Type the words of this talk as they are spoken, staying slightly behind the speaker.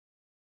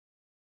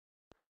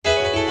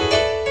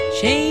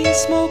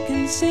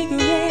chain-smoking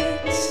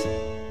cigarettes,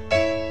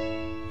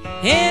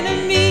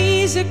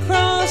 enemies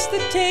across the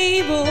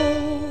table,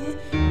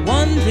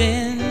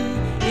 wondering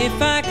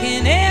if I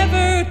can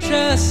ever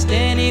trust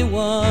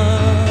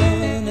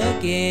anyone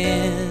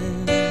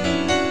again.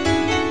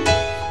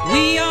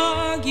 We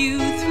argue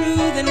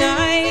through the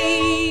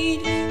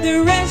night,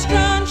 the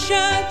restaurant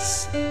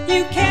shuts,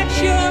 you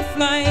catch your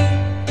flight.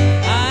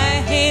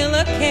 I hail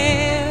a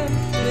cab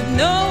with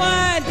no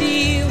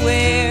idea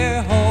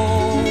where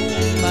home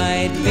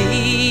might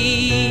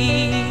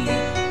be.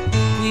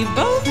 We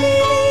both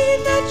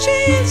believed our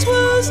chance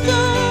was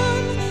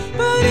gone,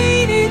 but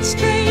ain't it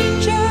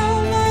strange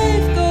how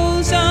life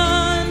goes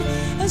on?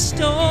 A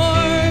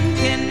storm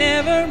can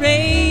never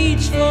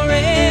rage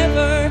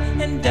forever,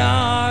 and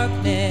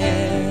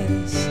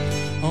darkness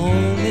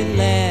only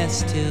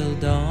lasts till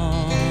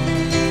dawn.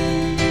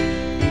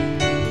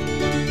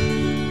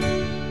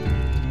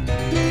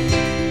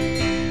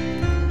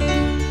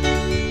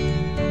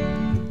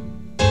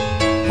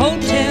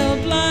 Hotel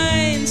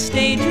blinds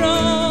stay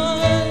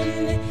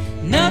drawn,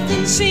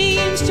 nothing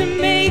seems to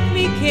make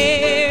me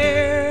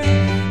care.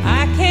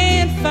 I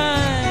can't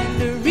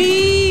find a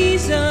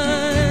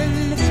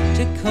reason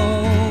to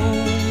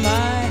comb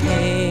my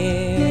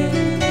hair.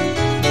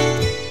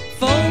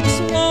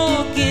 Folks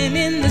walking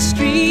in the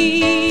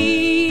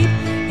street,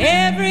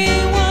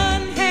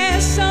 everyone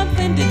has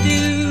something to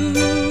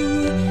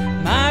do.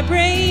 My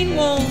brain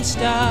won't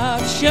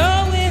stop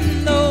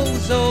showing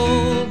those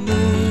old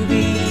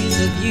movies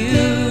of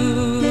you.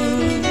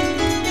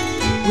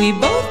 We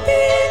both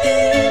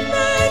believed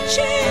my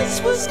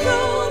chance was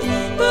gone,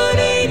 but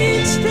ain't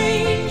it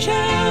strange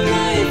how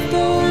life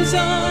goes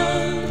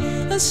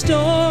on? A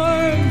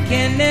storm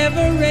can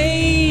never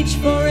rage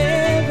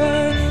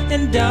forever,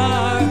 and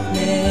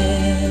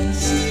darkness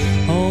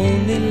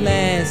only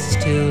lasts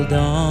till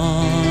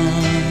dawn.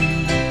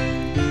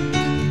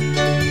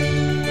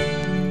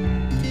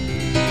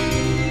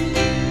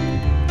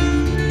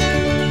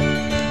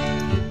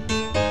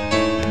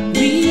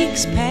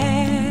 Weeks pass